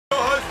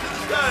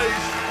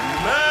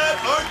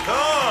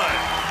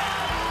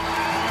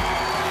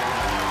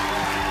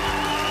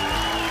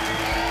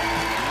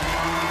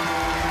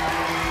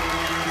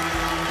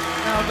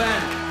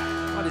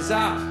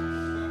up?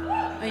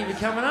 Thank you for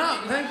coming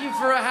up. Thank you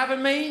for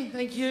having me.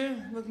 Thank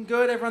you. Looking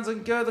good. Everyone's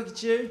looking good. Look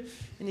at you.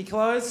 In your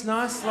clothes.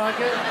 Nice. Like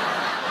it.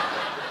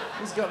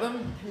 Who's got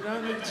them? You know,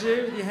 look at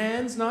you with your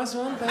hands. Nice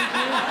one.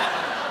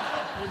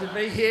 Thank you. Good to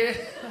be here.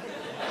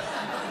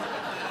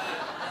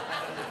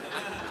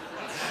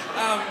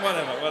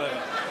 Whatever.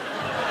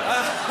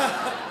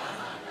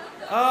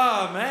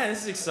 Oh man,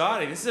 this is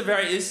exciting.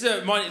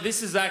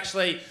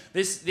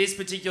 This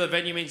particular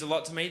venue means a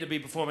lot to me to be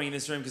performing in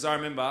this room, because I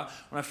remember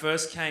when I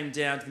first came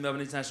down to the Melbourne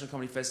International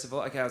Comedy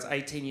Festival. Okay, I was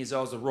 18 years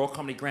old. It was the Raw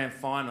Comedy Grand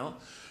Final,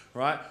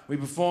 right? We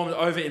performed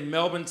over in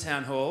Melbourne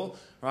Town Hall,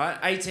 right?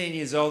 18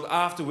 years old.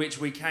 After which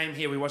we came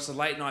here. We watched the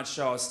late night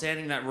show. I was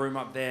standing in that room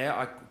up there.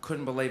 I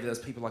couldn't believe there was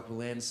people like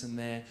Will Anderson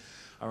there.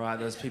 All right,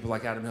 there was people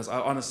like Adam Hills.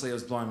 Honestly, it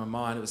was blowing my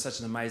mind. It was such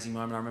an amazing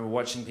moment. I remember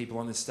watching people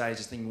on this stage,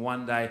 just thinking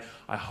one day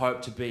I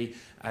hope to be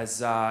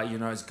as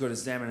as good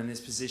as them and in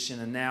this position.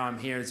 And now I'm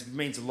here. It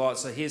means a lot.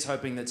 So here's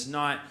hoping that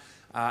tonight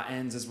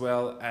ends as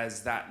well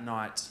as that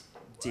night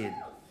did,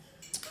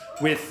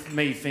 with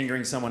me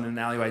fingering someone in an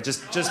alleyway,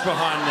 just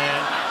behind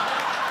there.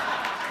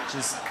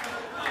 Just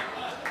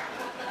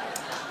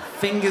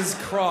fingers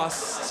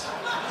crossed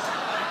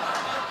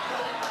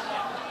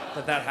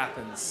that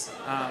happens.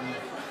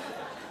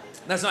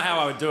 That's not how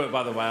I would do it,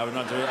 by the way. I would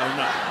not do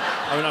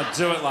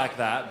it like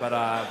that,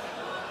 but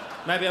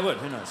maybe I would.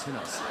 Who knows?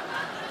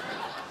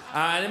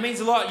 And it means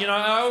a lot, you know.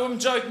 I'm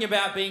joking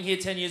about being here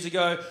 10 years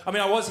ago. I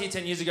mean, I was here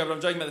 10 years ago, but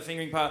I'm joking about the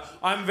fingering part.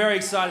 I'm very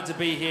excited to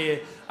be here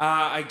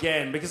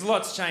again, because a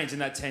lot's changed in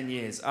that 10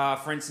 years.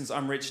 For instance,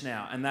 I'm rich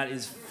now, and that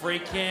is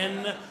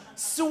freaking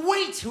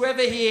sweet.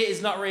 Whoever here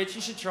is not rich, you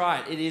should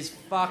try it. It is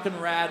fucking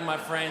rad, my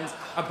friends.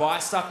 I buy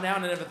stuff now,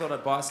 and I never thought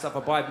I'd buy stuff.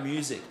 I buy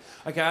music.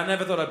 Okay, I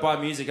never thought I'd buy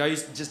music. I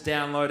used to just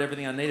download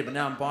everything I needed, but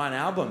now I'm buying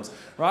albums,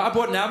 right? I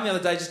bought an album the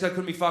other day just because I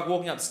couldn't be fucked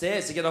walking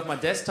upstairs to get off my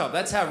desktop.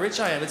 That's how rich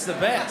I am. It's the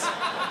best.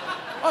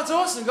 Oh, it's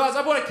awesome, guys.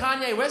 I bought a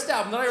Kanye West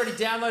album that I already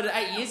downloaded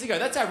 8 years ago.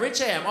 That's how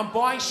rich I am. I'm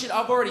buying shit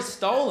I've already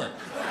stolen.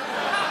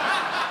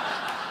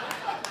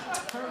 I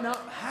don't know.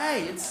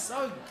 Hey, it's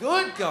so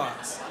good,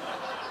 guys.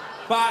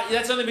 But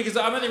that's only because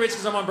I'm only rich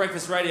because I'm on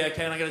breakfast radio,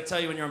 okay? And I got to tell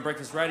you, when you're on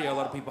breakfast radio, a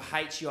lot of people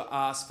hate your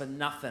ass for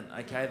nothing,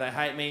 okay? They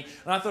hate me,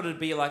 and I thought it'd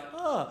be like,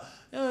 oh,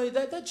 you know,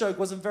 that joke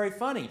wasn't very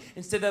funny.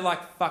 Instead, they're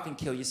like, fucking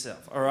kill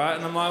yourself, all right?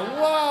 And I'm like, whoa,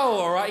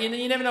 all right?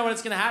 You never know when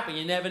it's going to happen.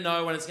 You never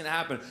know when it's going to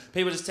happen.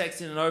 People just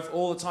text in and over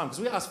all the time,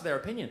 because we ask for their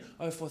opinion.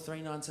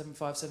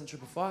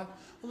 0439757555. Well,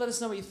 let us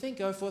know what you think.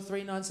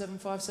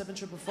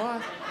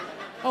 0439757555.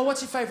 Oh,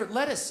 what's your favourite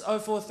lettuce?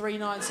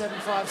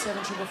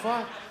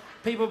 0439757555.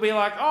 People be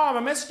like, oh, I'm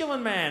a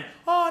masculine man.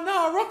 Oh,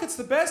 no, Rocket's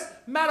the best.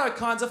 Matt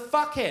Okine's a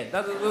fuckhead.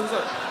 What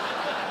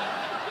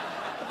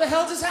the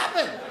hell just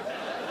happened?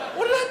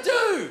 What did I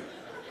do?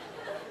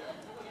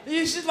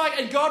 You should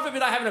and God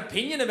forbid I have an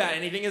opinion about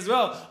anything as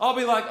well. I'll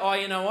be like, oh,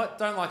 you know what?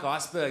 Don't like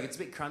iceberg. It's a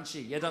bit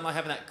crunchy. Yeah, don't like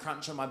having that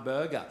crunch on my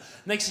burger.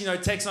 Next thing you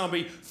know, text on will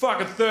be,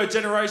 fucking third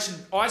generation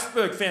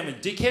iceberg family,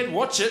 dickhead,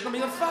 watch it. And I'll be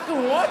like,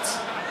 fucking what?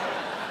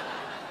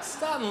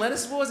 Starting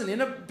lettuce wars and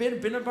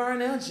Binnerborough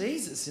now?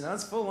 Jesus,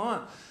 it's full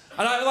on.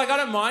 And I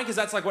don't mind, because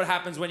that's what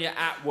happens when you're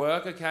at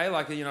work, okay?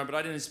 But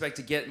I didn't expect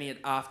to get me at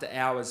after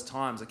hours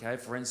times, okay?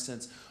 For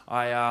instance,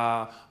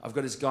 I've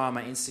got this guy on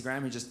my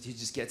Instagram who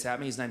just gets at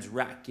me. His name's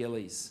Rat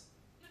Gillies.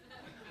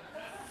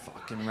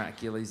 Fucking Rat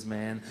Gillies,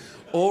 man.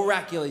 All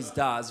Rat Gillies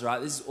does, right?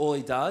 This is all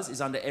he does,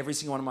 is under every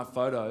single one of my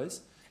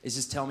photos, is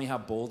just tell me how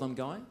bald I'm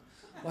going.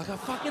 I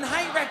fucking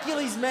hate Rat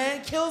Gillies,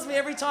 man. It kills me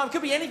every time. It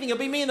could be anything. It'll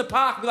be me in the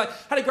park. I'll be like,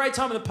 had a great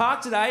time in the park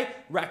today.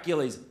 Rat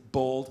Gillies,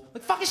 bald.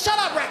 Fucking shut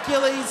up, Rat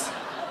Gillies.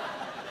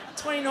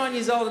 29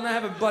 years old and I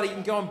have a bloody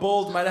going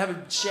bald, mate. I have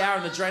a shower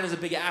and the drain has a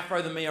bigger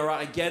afro than me, all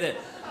right, I get it.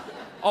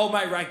 Old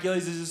mate Rat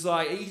Gillies is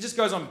just he just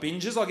goes on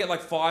binges. I'll get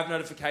 5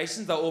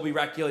 notifications. They'll all be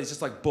Rat Gillies,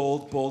 just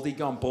baldy,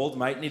 gone bald,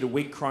 mate. Need a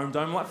wig, chrome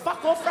dome. I'm like,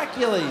 fuck off, Rat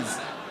Gillies.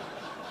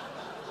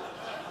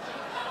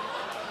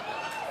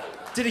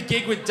 Did a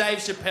gig with Dave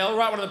Chappelle,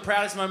 right? One of the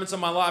proudest moments of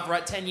my life,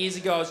 right? 10 years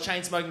ago, I was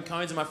chain smoking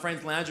cones in my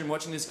friend's lounge room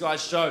watching this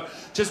guy's show,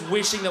 just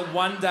wishing that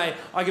one day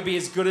I could be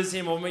as good as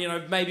him, or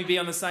maybe be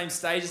on the same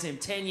stage as him.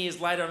 10 years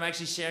later, I'm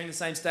actually sharing the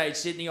same stage,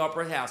 Sydney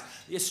Opera House,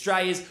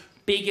 Australia's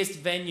biggest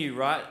venue,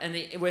 right? And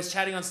we're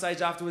chatting on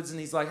stage afterwards, and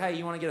he's like, hey,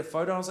 you want to get a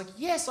photo? And I was like,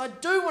 yes, I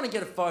do want to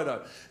get a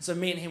photo. So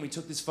me and him, we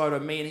took this photo,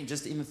 me and him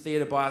just in the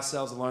theatre by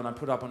ourselves alone. I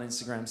put it up on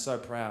Instagram, so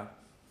proud.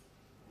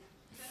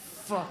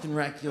 Fucking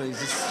Rat Gillies,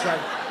 just straight...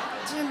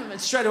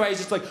 Straight away, he's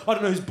just like, I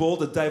don't know who's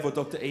balder, Dave or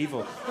Dr.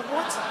 Evil.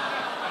 What?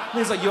 And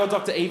he's like, you're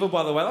Dr. Evil,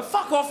 by the way.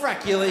 Fuck off,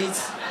 Rat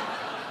Gillies.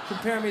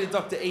 Comparing me to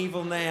Dr.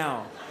 Evil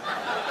now.